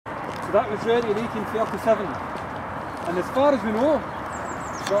So that was ready in 1837. And as far as we know,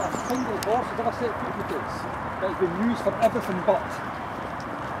 not a single horse has ever set foot in the place. It's been used for everything but.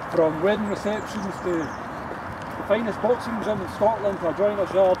 From wedding receptions to the finest boxing gym in Scotland to a joiner's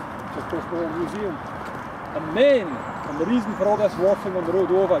yard, which of course is a museum. And then, and the reason for all this wharfing on the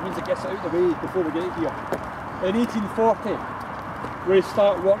road over, it means it gets it out of the way before we get here. In 1840, we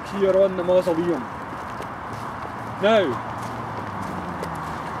start work here on the mausoleum. Now,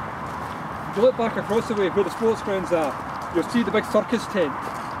 if you look back across the way where the sports grounds are, you'll see the big circus tent,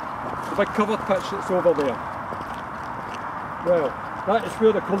 the big covered pitch that's over there. Well, that is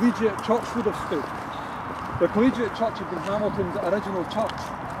where the collegiate church would have stood. The collegiate church had been Hamilton's original church,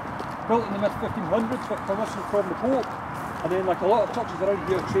 built in the mid-1500s with permission from the Pope, and then, like a lot of churches around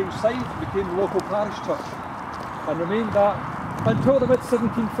here, changed sides and became the local parish church, and remained that until the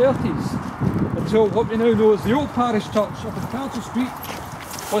mid-1730s, until what we now know as the old parish church up in Council Street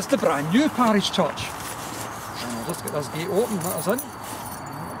was the brand new parish church. And I'll just get this gate open, let us in.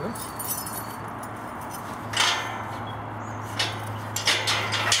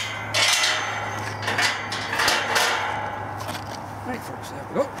 Right folks, there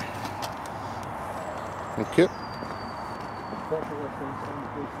we go. Thank you.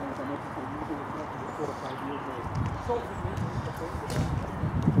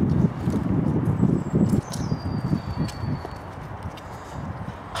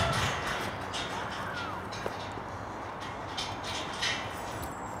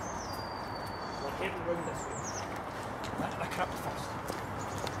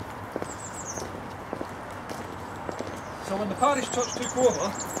 So when the parish church took over,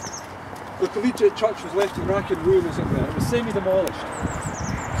 the collegiate church was left in rack and ruin, as it were. It was semi-demolished.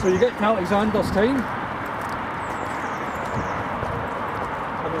 So you get to Alexander's time,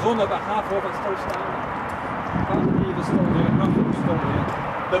 and there's only about half of it still standing. Half of the nave is still there, half of it is still there.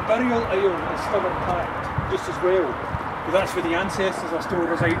 The burial aisle is still intact, just as well, because that's where the ancestors are still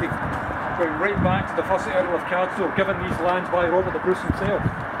residing. Going right back to the first Earl of Cadzow, given these lands by Robert the Bruce himself.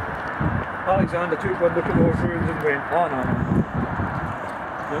 Alexander took one look at those ruins and went, oh no.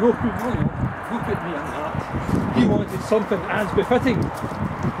 No put me in that. He wanted something as befitting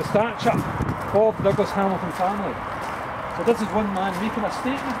the stature of the Douglas Hamilton family. So this is one man making a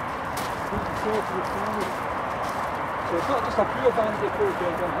statement to himself and his family. So it's not just a pure vanity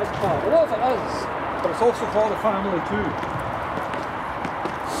project on his part. A lot of it is, but it's also for the family too.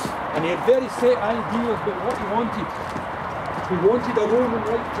 And he had very set ideas about what he wanted. He wanted a Roman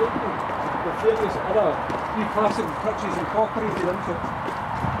right triangle with various other reclassing touches incorporated into it.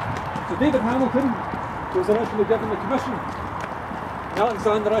 So David Hamilton was originally given the commission.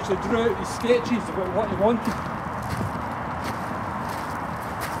 Alexander actually drew out his sketches about what he wanted.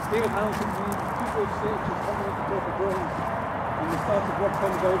 David Hamilton made two full sketches coming into proper drawings, and they started work on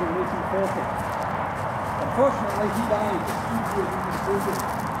the building in 1840. Unfortunately, he died just 2 years in this project.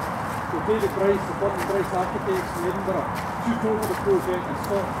 So David Bryce, the Burton Bryce Architects in Edinburgh, took over the project and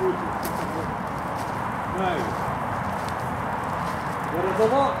stopped project. Now, there is a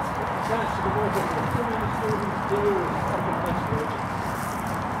lot attached to the project. There are so many stories, tales up in this project.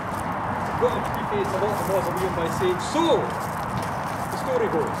 I've got to preface a lot of the mausoleum by saying, so, the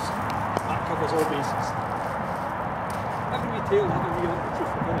story goes, that covers all bases. Every wee tale has a wee element of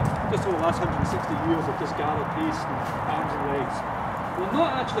truth within it. Just over the last 160 years of just gathered pace and arms and legs. We're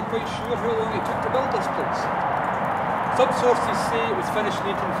not actually quite sure how long it took to build this place. Some sources say it was finished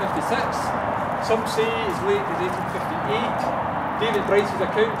in 1856, some say as late as 1858. David Bryce's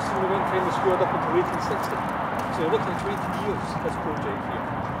accounts from the one time was squared up until 1860. So you're looking at 20 years, this project here.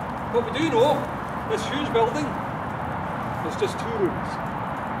 What we do know, this huge building, there's just 2 rooms.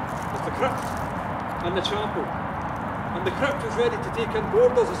 There's the crypt and the chapel. And the crypt was ready to take in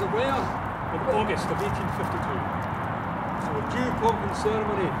boarders, as it were, in August of 1852. So with due pomp and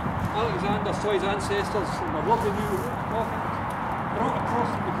ceremony, Alexander saw his ancestors in their lovely new coffin, brought across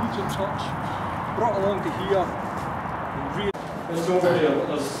from the collegiate church, brought along to here, and really it's over there, but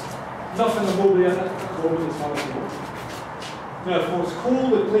there's nothing remotely in it, remotely as far as we know. Now of course, coal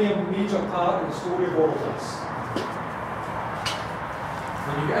would play a major part in the story of all of this.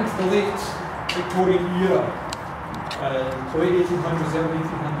 When you get into the late Victorian era, the late 1800s, early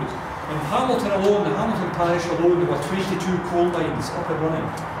 1800s, in Hamilton alone, the Hamilton parish alone, there were 22 coal mines up and running.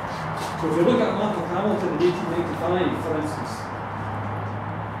 So if you look at a map of Hamilton in 1895, for instance,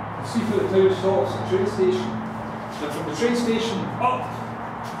 you see where the town stops, the train station. And from the train station up,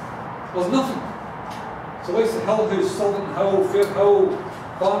 there's nothing. So it's the Hill House, Silverton Hill, Fair Hill,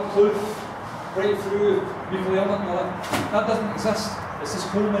 Barncliffe, right through Newfoundland and all that. That doesn't exist. It's just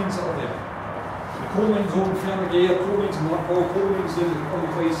coal mines that are there. The coal mines over in Fernigair, coal mines in Markhall, coal mines on the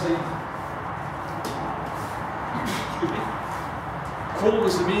Clay side. Excuse me. Coal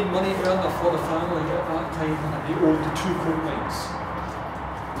was the main money earner for the family at that time, and they owned the 2 coal mines.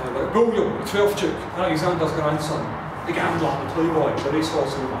 Now, William, the 12th Duke, Alexander's grandson, the gambler, the playboy, the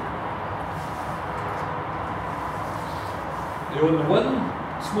racehorse owner. They own the one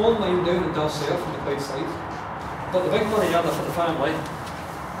small mine down in Darcyre from the Clyde side, but the big money earner for the family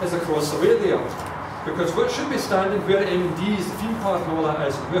is across the way there. Because what should be standing where M&D's, the theme park and all that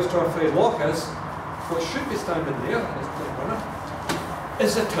is, and where Strathfried Loch is, what should be standing there, and it's quite runner,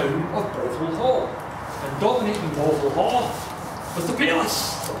 is the town of Bothwell Hall. And dominating Bothwell Hall was the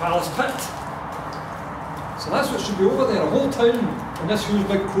palace pit. So that's what should be over there, a whole town, and this huge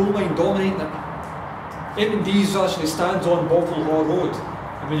big coal mine dominating it. M&D's actually stands on Bothwell Hall Road,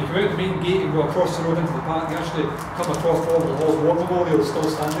 and when you come out the main gate and go across the road into the park, you actually come across Bothwell Hall's War Memorial still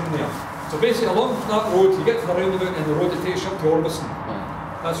standing there. So basically along that road, you get to the roundabout and the road that takes you up to Orbison.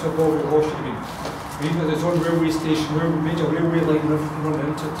 That's where Bothwell Hall should have been. Even with its own railway station, major railway line and everything running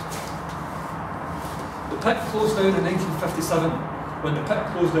into it. The pit closed down in 1957. When the pit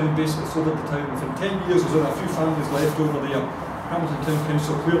closed down, basically sold the town. Within 10 years, there was only a few families left over there. Hamilton Town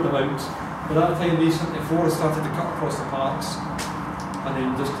Council cleared them out. By that time, the forest started to cut across the parks, and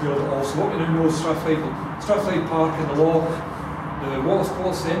then just cleared it all. So what we now know is Strathfried Park and the Loch, the Wallace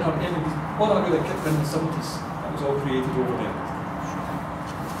Sports Centre, all that really kicked in the 70s. That was all created over there.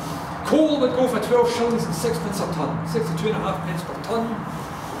 Coal would go for 12 shillings and 6 pence a tonne, 62.5 pence per tonne,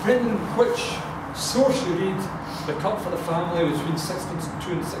 depending on which source you read. The cut for the family was between 6 pence and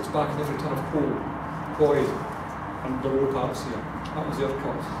 2 and 6 back in every tonne of coal, employed, and the low parts here. That was their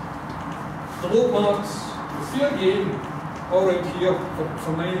cut. The low marks, the fair game, all around here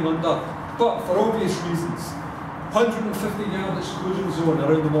for mining under, but for obvious reasons. 150 yard exclusion zone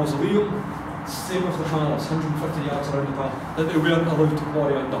around the mausoleum, same with the palace, 150 yards around the palace, that they weren't allowed to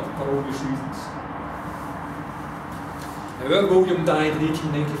quarry under for obvious reasons. Now, William died in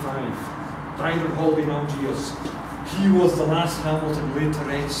 1895, died in Holiday in Algiers. He was the last Hamilton laid to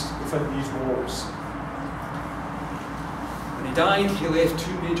rest within these walls. When he died, he left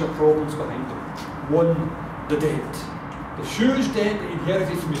 2 major problems behind him. One, the debt. The huge debt that he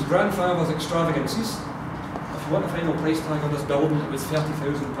inherited from his grandfather's extravagances. If you want the final price tag on this building, it was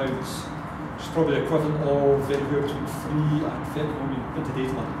 £30,000, which is probably the equivalent of anywhere between 3 and 30 million in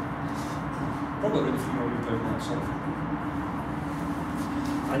today's money. Probably around £3 million, that sort of thing.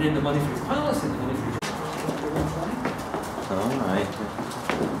 And then the money for his palace and the money for his... Alright.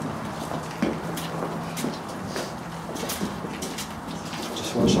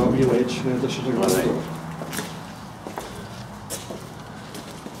 Just watch that wee ledge addition to Right.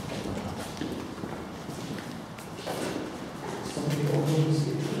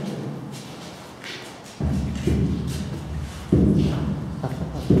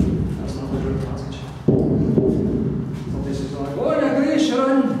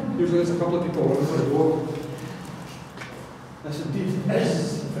 Usually there's a couple of people running for the door. This indeed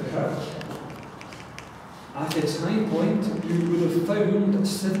is the church. At its high point, you would have found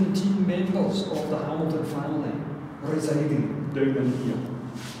 17 members of the Hamilton family residing down in here.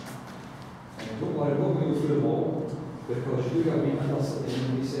 And don't worry, we'll go through them all, because you got me and us at the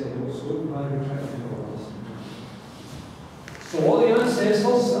end, we said, no, so don't worry, try to do all this. So all the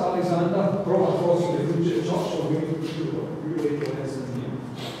ancestors that Alexander brought across from the Collegiate Church, or who later has in here.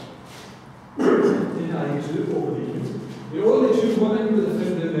 The only 2 women who were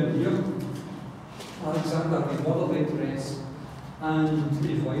found down in here, Alexander, his mother laid to rest, and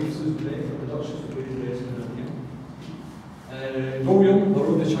his wife, Susan Beck, the Duchess, who laid to rest down here. William, the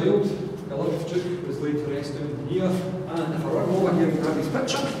only child, the 11th Duke, was laid to rest down here, and if I run over here and grab his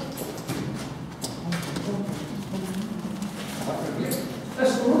picture,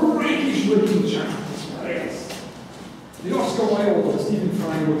 this rakish looking chap, the Oscar Wilde of the Stephen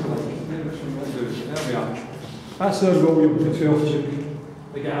Fry lookalike. There we are. That's Sir William, the 12th Duke,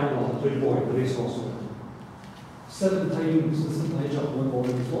 the gambler, the playboy, the racehorse owner. 7 times the St. Ledger won all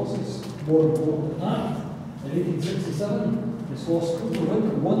of his horses. More important than that, in 1867, his horse Cooper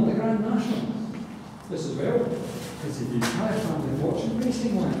won the Grand National. This as well, because the entire family fortune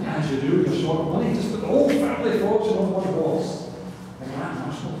racing won. As you do, you're short of money, just put the whole family fortune on one horse. The Grand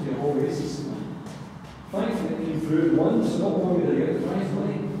National for your whole races. Thankfully, it came through at once, not only did they get the prize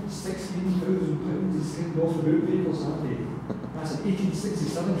money, £16,000 is skinned off the boot vehicles that day. That's in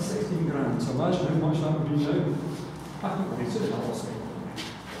 1867, 16 grand. So imagine how much that would be now. I think we'll consider that was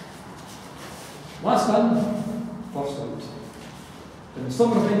last done, first out. In the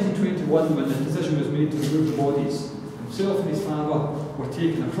summer of 1921, when the decision was made to remove the bodies and himself and his father were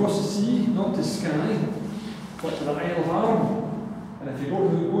taken across the sea, not to Skye, but to the Isle of Arran. And if you go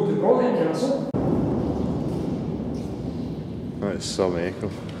to Gothic Castle, that's some echo.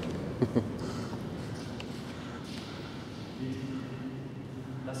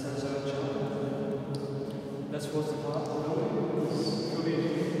 this is our chapel. This was the part of the building.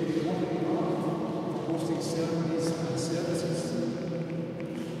 Hosting ceremonies and services.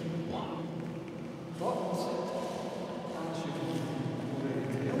 But, as you can already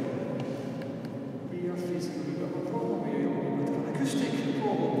tell, we are facing a wee bit of a problem here. An acoustic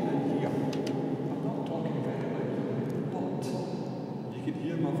problem in here. I'm not talking very loud, but you can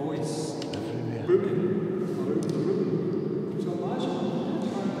hear my voice booming around the room. So imagine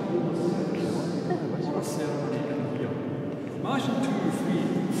trying to hold a service or a ceremony in here. Imagine 2, 3,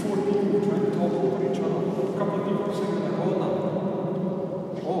 4 people trying to talk over each other, a couple of people sitting in the corner.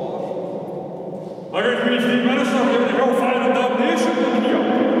 Or, I get to meet the minister here in the hellfire and damnation in here.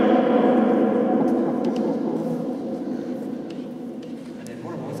 And then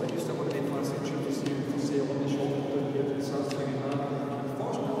one of us, I used to have one of them fancy trips for sale in the shop down here and starts swinging that.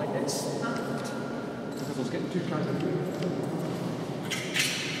 Unfortunately, it's snapped because I was getting too carried away.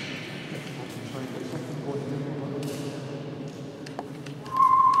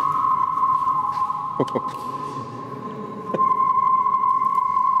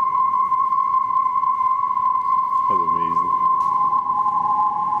 That's amazing.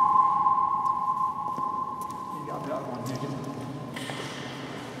 You got that one, did you?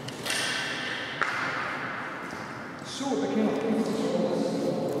 So it became a place to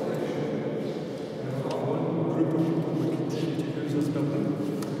I've got one group of people that continue to use this building.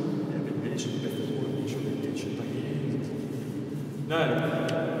 They've been mentioned before, and should be mentioned again. Now,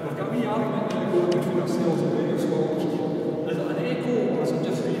 we've got a wee argument now going between ourselves and various scholars. Is it an echo or is it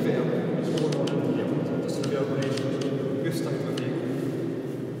just reverb? It's going on in here. Is it just reverberation? We've stuck with echo.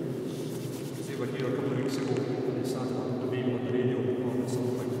 Because they were here a couple of weeks ago and they started on the radio on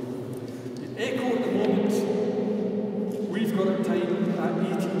something. The echo at the moment, we've got it timed at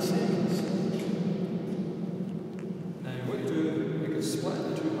 18 seconds. Now, what you do, you can split it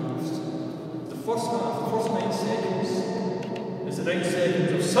into 2 halves. The first half, the first 9 seconds, is the 9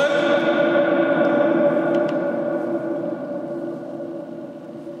 seconds of sound.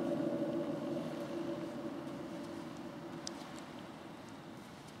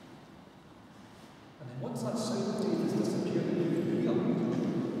 And then once that sound wave has disappeared and you can hear,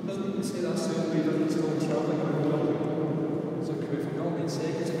 it doesn't mean to say that sound wave isn't still travelling around the building. So it could be for 9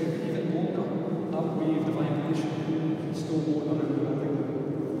 seconds, it could be even longer. That wave, the vibration, is still going around the building.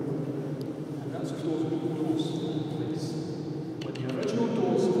 And that's just those doors in place. But the original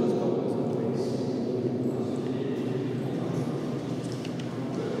doors of this building is in place.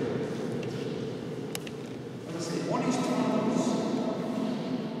 As I say, on his travels,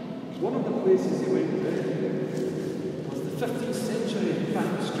 one of the places he went to was the 15th century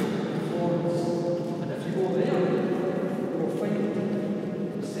back street in Florence. And if you go there, you'll find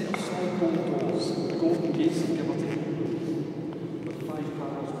a set of solid gold doors, golden gates of liberty, with 5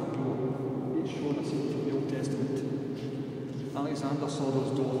 panels per door, each showing a scene from the Old Testament. Alexander saw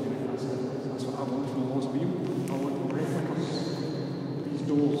those doors and he went, that's what I want from a mausoleum. I want replicas of these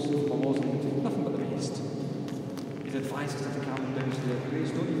doors for a mausoleum. Nothing but the beast. His advisors had to calm him down and say,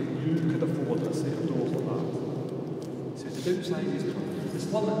 Grace, not even you could afford a set of doors like that. So the downside is it's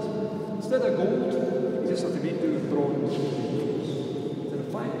limit. Instead of gold, you just have to make do with bronze. Instead of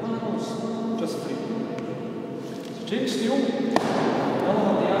 5 panels, just 3. James Steele, one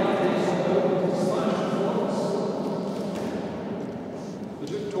of the architects of the Spanish Florence. The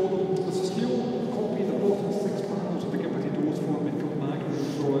Duke told him, Mr. Steele, copy the bottom 6 panels of the Gimblety doors for me and come back and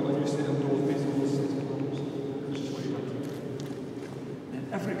draw out a new set of doors based on those 6 panels. Which is what he did. And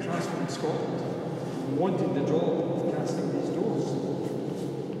every craftsman in Scotland wanted the job of casting these doors.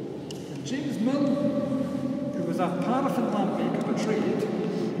 And James Mill, who was a paraffin lamp maker by trade,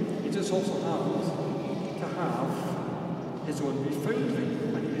 he just also happened to have his own wee foundry,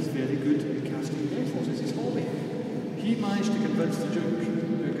 and he was very good at casting metals as his hobby. He managed to convince the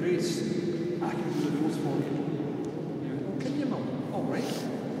Duke, Grace, I can do the doors for you. He went, oh, can you, Mill? All right.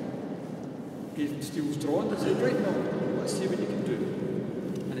 Gave him Steele's drawing and said, right, Mill, let's see what you can do.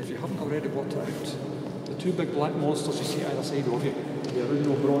 And if you haven't already worked it out, the 2 big black monsters you see either side of you, the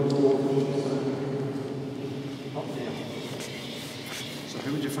original bronze door up there. So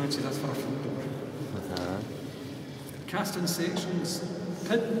how would you fancy this for a front door? Cast in sections,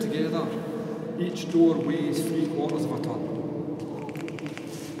 pinned together, each door weighs 3/4 of a ton.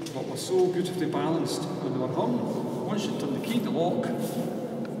 But were so beautifully balanced when they were hung, once you turn the key in the lock,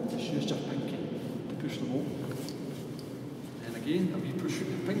 just use your pinky to push them open. Again, a wee push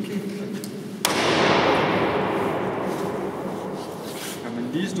with the pinky. And when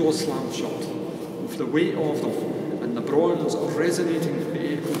these doors slam shut, with the weight of them and the bronze resonating with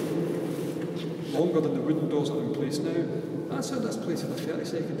the echo, longer than the wooden doors that are in place now, that's how this place had a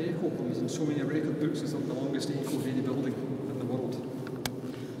 30-second echo. It was in so many record books as the longest echo of any building in the world.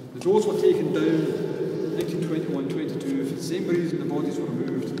 The doors were taken down in 1921-22 for the same reason the bodies were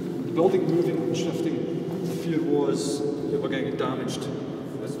removed. The building moving and shifting, the fear was that we're going to get damaged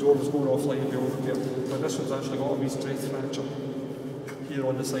as the door was going offline and beyond repair. But this one's actually got a wee stress fracture here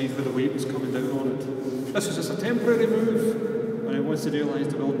on the side where the weight was coming down on it. This was just a temporary move, and then once they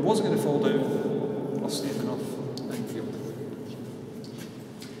realised the building wasn't going to fall down, or safe enough, infield.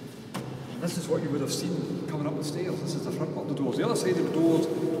 This is what you would have seen coming up the stairs. This is the front of the doors. The other side of the doors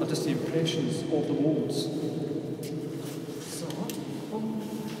are just the impressions of the moulds. So,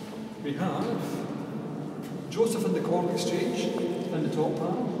 we have Joseph and the Corn Exchange in the top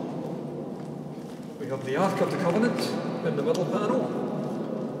panel. We have the Ark of the Covenant in the middle panel.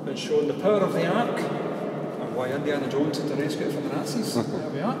 It's showing the power of the Ark and why Indiana Jones had to rescue it from the Nazis. There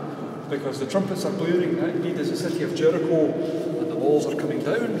we are. Because the trumpets are blaring, that indeed is the city of Jericho, and the walls are coming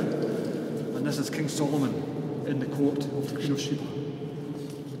down. And this is King Solomon in the court of the Queen of Sheba.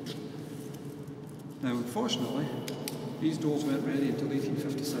 Now, unfortunately, these doors weren't ready until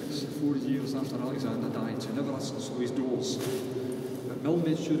 1856, 4 years after Alexander died, so he never saw his doors. But Mill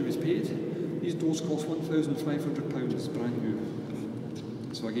made sure he was paid. These doors cost £1,500 brand new.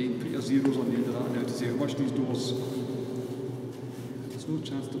 So again, put your zeros on the end of that now to say how much these doors. There's no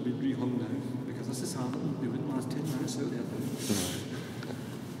chance they'll be rehung now, because this is happening. They wouldn't last 10 minutes out there.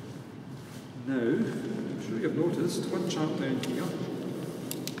 Now, I'm sure you've noticed, one chap down here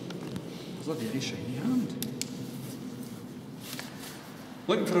has a very shiny hand.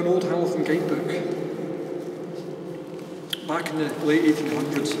 Looking for an old Hamilton guidebook. Back in the late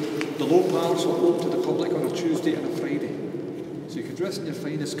 1800s, the low parts were open to the public on a Tuesday and a Friday. So you could dress in your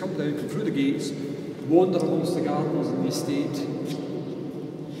finest, come down, come through the gates, wander amongst the gardens in the estate,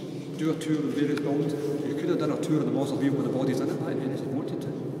 do a tour of various buildings. You could have done a tour of the mausoleum with the bodies in it back then if you wanted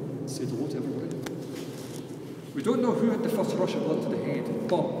to. Said hello to everybody. We don't know who had the first rush of blood to the head,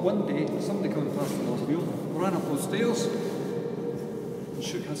 but one day somebody coming past the mausoleum ran up those stairs and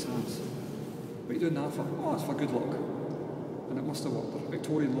shook his hands. What are you doing that for? Oh, it's for good luck. And it must have worked.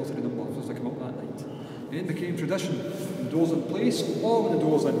 Victorian lottery number was to come up that night. And it became tradition, when the doors in place, all the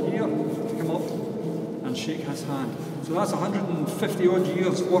doors in here, to come up and shake his hand. So that's 150 odd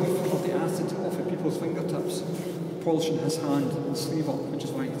years worth of the acid off of people's fingertips, polishing his hand and sleeve up, which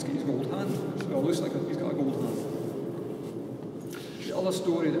is why he's got his gold hand. So it looks like he's got a gold hand. The other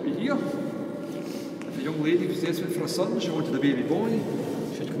story that we hear, if a young lady was desperate for a son, she wanted a baby boy,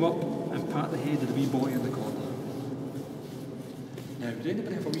 she'd come up and pat the head of the wee boy in the corner. Now, did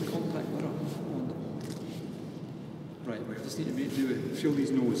anybody have a wee contact mirror? Right, we just need to feel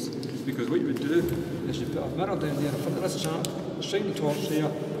these nose, because what you would do is you put a mirror down there in front of this chap, shine the torch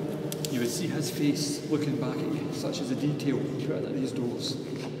there, you would see his face looking back at you, such as the detail put into these doors.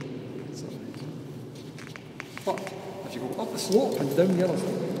 But if you go up the slope and down the other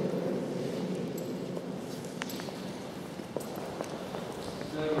side,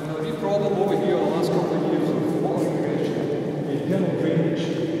 now we've had a wee problem over here the last couple of years of water irrigation. The internal drainage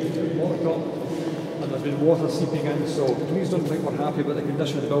is blocked up and there's been water seeping in, so please don't think we're happy about the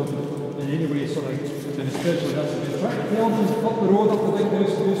condition of the building in any way, so like, and especially that's been trying to tell them up the road, up the big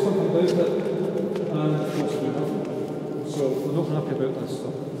house, to do something about it, and of course we haven't. So we're not happy about this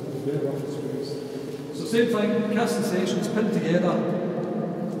stuff. Very rough experience. So same thing, casting sections pinned together,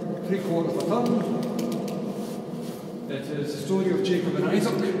 3/4 of a ton. It is the story of Jacob and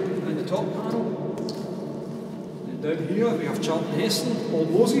Isaac in the top panel. And down here we have Charlton Heston, old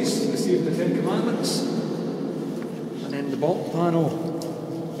Moses, received the 10 Commandments. And then the bottom panel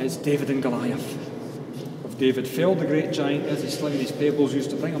is David and Goliath. Of David felled the great giant as he slung his pebbles used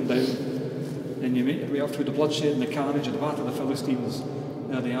to bring him down. And you make your way up through the bloodshed and the carnage of the battle of the Philistines.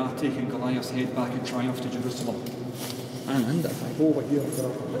 There they are, taking Goliath's head back in triumph to Jerusalem. And if I go over here and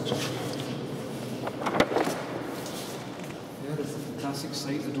grab a picture, there is the fantastic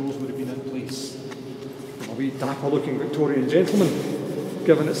sight the doors would have been in place. A wee dapper looking Victorian gentleman,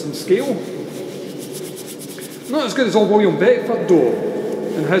 giving it some scale. Not as good as old William Beckford though,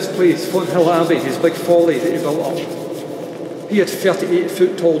 in his place, Fonthill Abbey, his big folly that he built up. He had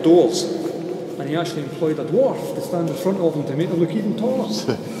 38-foot tall doors. And he actually employed a dwarf to stand in front of him to make them look even taller.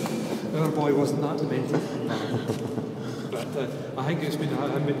 Our boy wasn't that demented. But I think it's been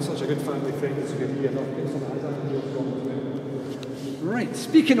him being such a good family friend as a good year. Right,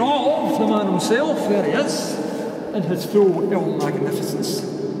 speaking of the man himself, there he is.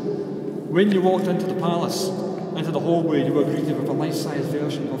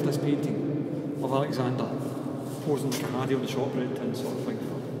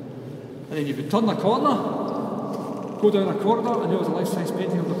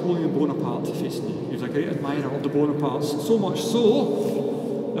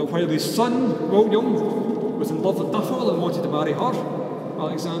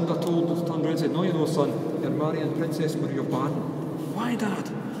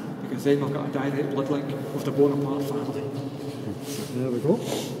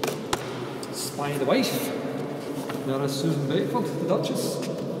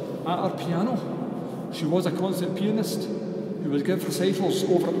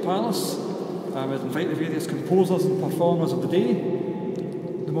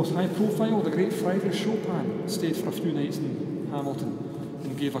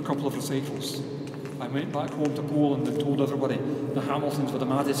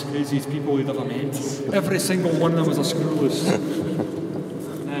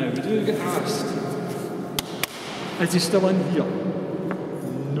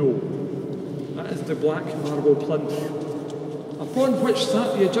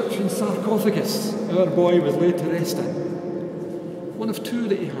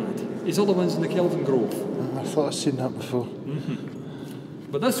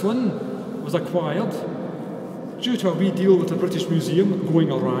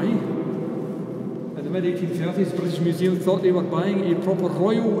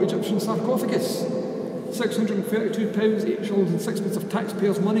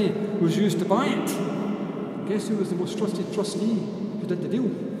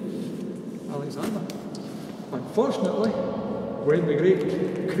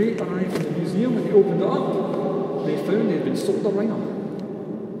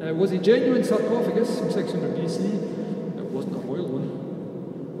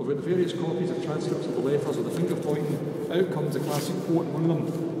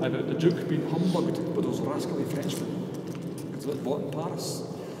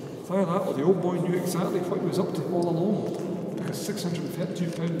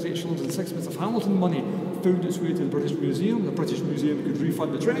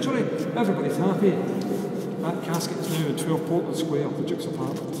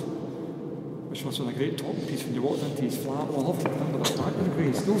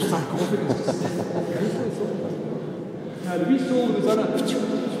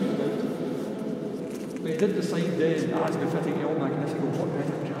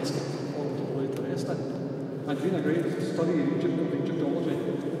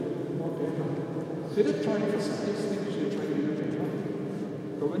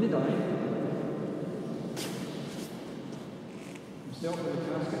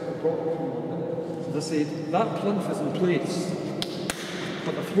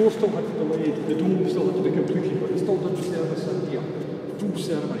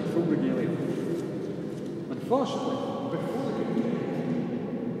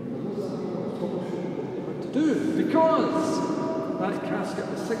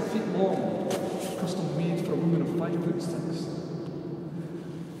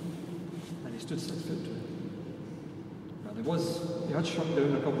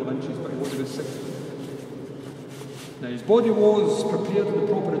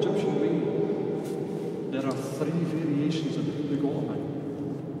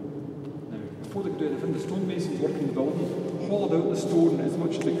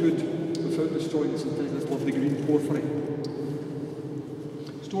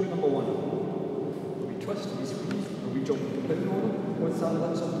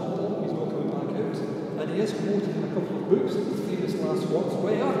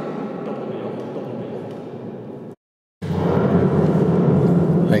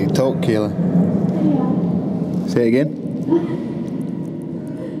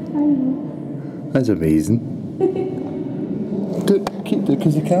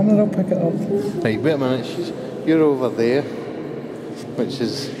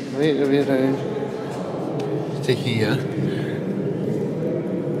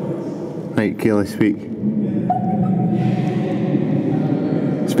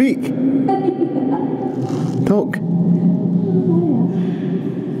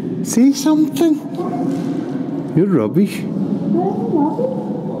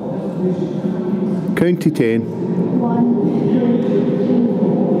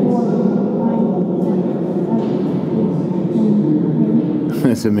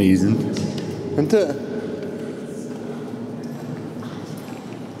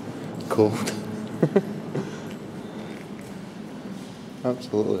 cold.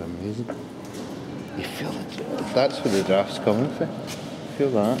 Absolutely amazing. You feel it? That's where the draft's coming from.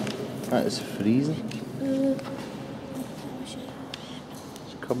 Feel that? That is freezing. It's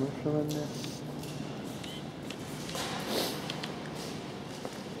coming from in there.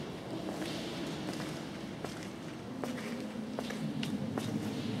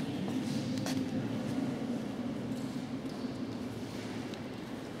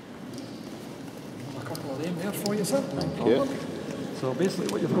 A couple of them there for you, sir. Thank you. So basically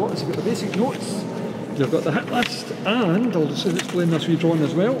what you've got is you've got the basic notes, you've got the hit list, and I'll just explain this wee drawing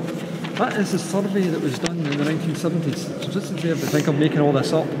as well. That is the survey that was done in the 1970s. So this is where they think I'm making all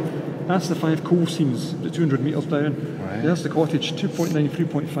this up. That's the 5 coal seams, the 200 metres down. Right. There's the cottage, 2.9,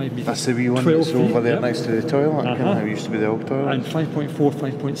 3.5 metres. That's the wee one that's over there yep. next to the toilet. Kind of how it used to be the old toilet. And 5.4,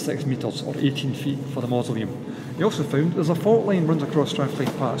 5.6 metres, or 18 feet for the mausoleum. He also found there's a fault line runs across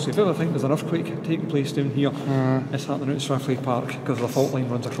Strathclyde Park. So if you ever think there's an earthquake taking place down here, it's happening at Strathclyde Park because the fault line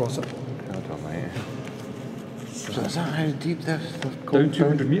runs across it. God almighty. So is that how deep the Down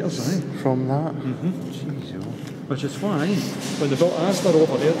 200 metres, aye. From that? Jeez, oh. Which is why, when they built Asda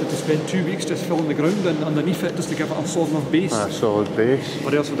over there, they spent 2 weeks just filling the ground in underneath it just to give it a solid enough base. A solid base.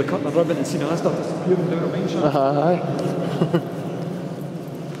 Or else would have cut the ribbon and seen Asda disappearing down a mine shaft. Aye.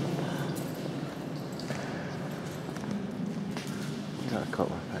 Got a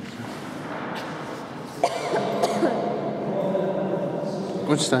couple of pictures.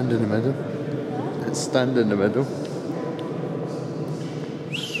 Go and stand in the middle. Let's stand in the middle.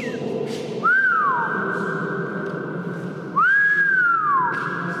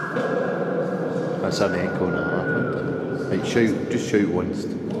 That's an echo that happened. Right, shout, just shout once.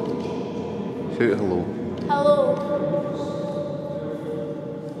 Shout hello. Hello.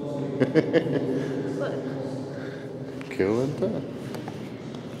 Cool, isn't it?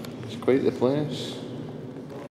 It's quite the place.